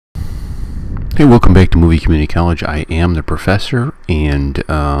Hey, welcome back to Movie Community College. I am the professor, and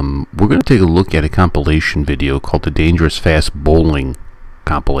we're going to take a look at a compilation video called the Dangerous Fast Bowling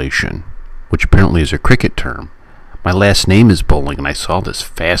compilation, which apparently is a cricket term. My last name is Bowling, and I saw this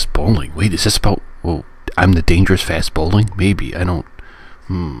fast bowling. Wait, is this about, well, I'm the Dangerous Fast Bowling? Maybe, I don't,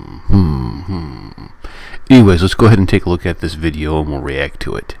 Anyways, let's go ahead and take a look at this video, and we'll react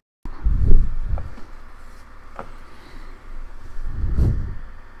to it.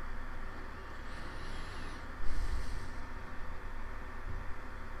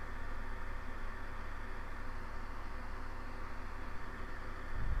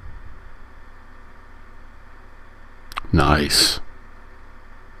 Nice.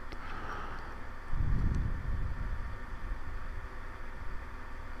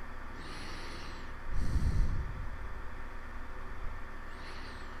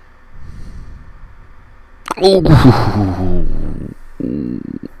 Oh.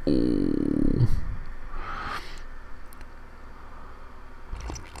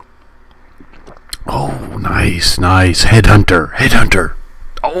 Oh, nice, nice. Headhunter, headhunter.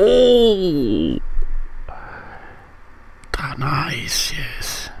 Oh. Ah, nice,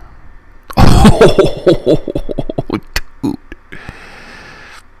 yes. Oh, dude.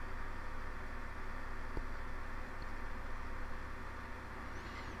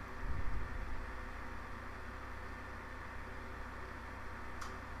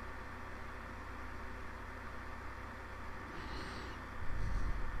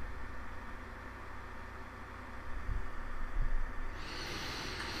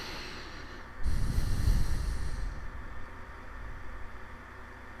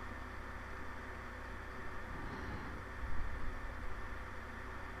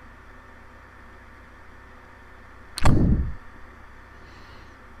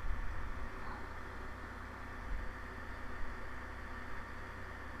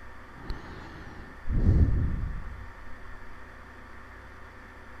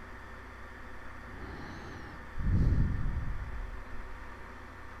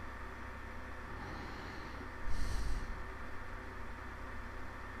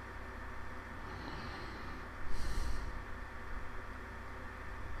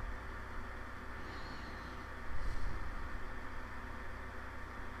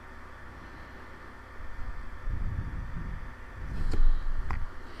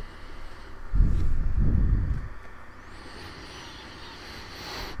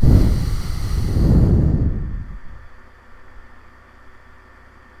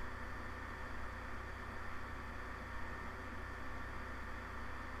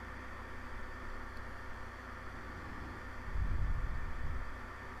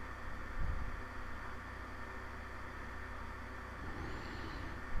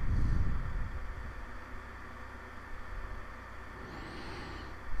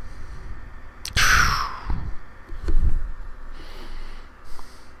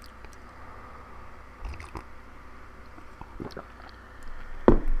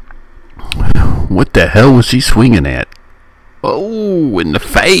 What the hell was he swinging at? Oh, in the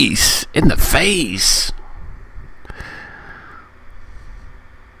face! In the face!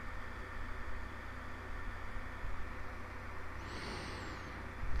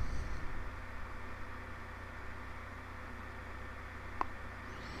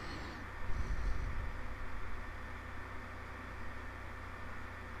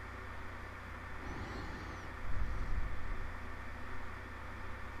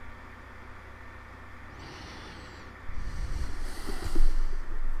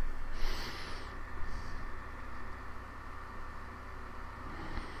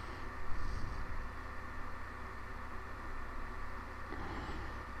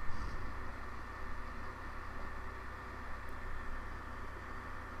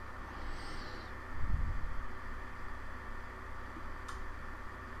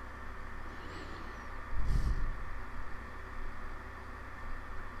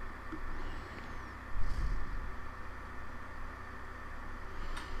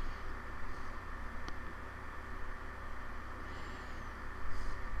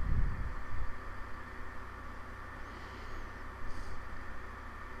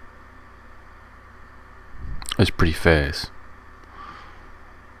 That's pretty fast.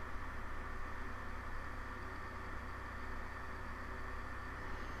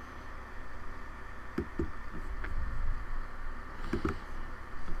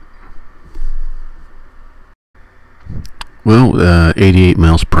 Well, 88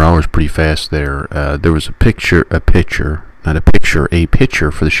 miles per hour is pretty fast there. There was a pitcher for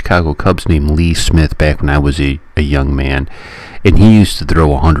the Chicago Cubs named Lee Smith back when I was a young man, and he used to throw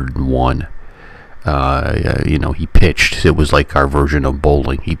 101. You know, he pitched. It was like our version of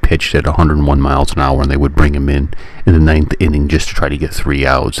bowling. He pitched at 101 miles an hour, and they would bring him in the ninth inning just to try to get 3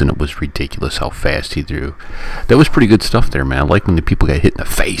 outs, and it was ridiculous how fast he threw. That was pretty good stuff there, man. I like when the people get hit in the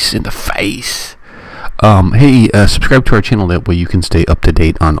face. Hey, subscribe to our channel. That way you can stay up to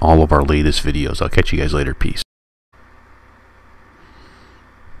date on all of our latest videos. I'll catch you guys later. Peace.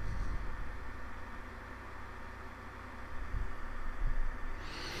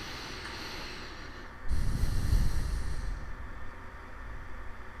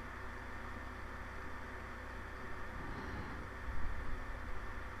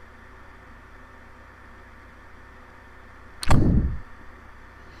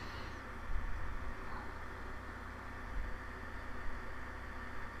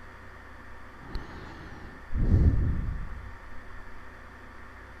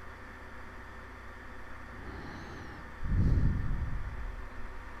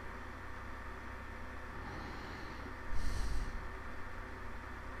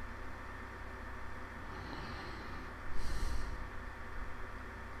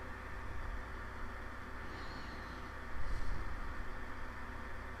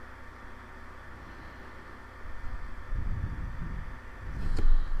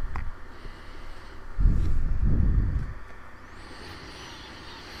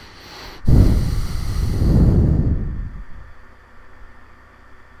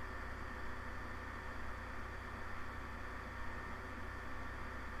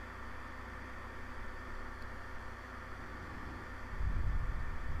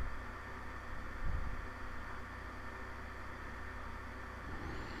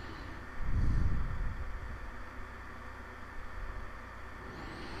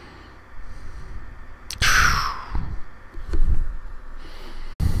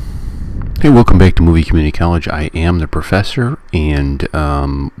 Hey, welcome back to Movie Community College. I am the professor, and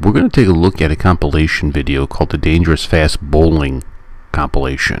we're going to take a look at a compilation video called the Dangerous Fast Bowling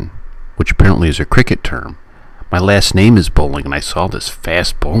compilation, which apparently is a cricket term. My last name is Bowling, and I saw this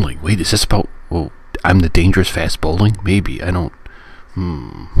fast bowling. Wait, is this about, well, I'm the Dangerous Fast Bowling? Maybe, I don't,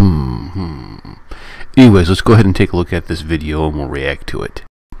 Anyways, let's go ahead and take a look at this video, and we'll react to it.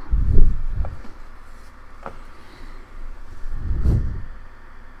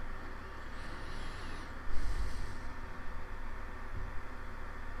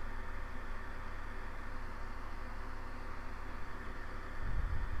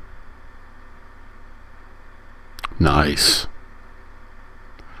 Nice.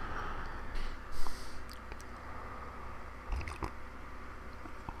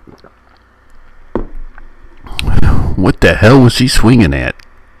 What the hell was he swinging at?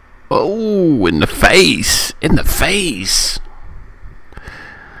 Oh, in the face! In the face!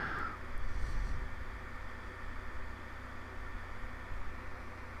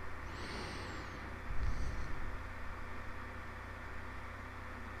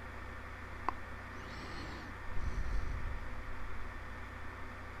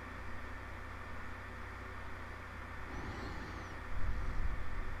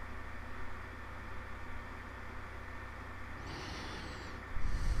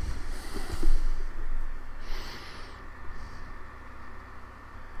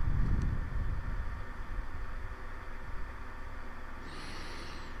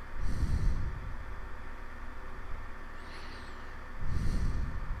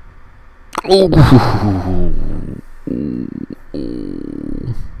 Oh,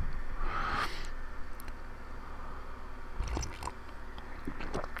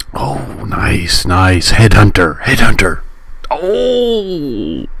 oh, nice, nice. Headhunter, headhunter.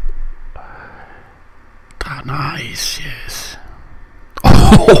 Oh, nice, yes.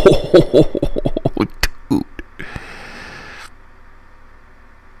 Oh,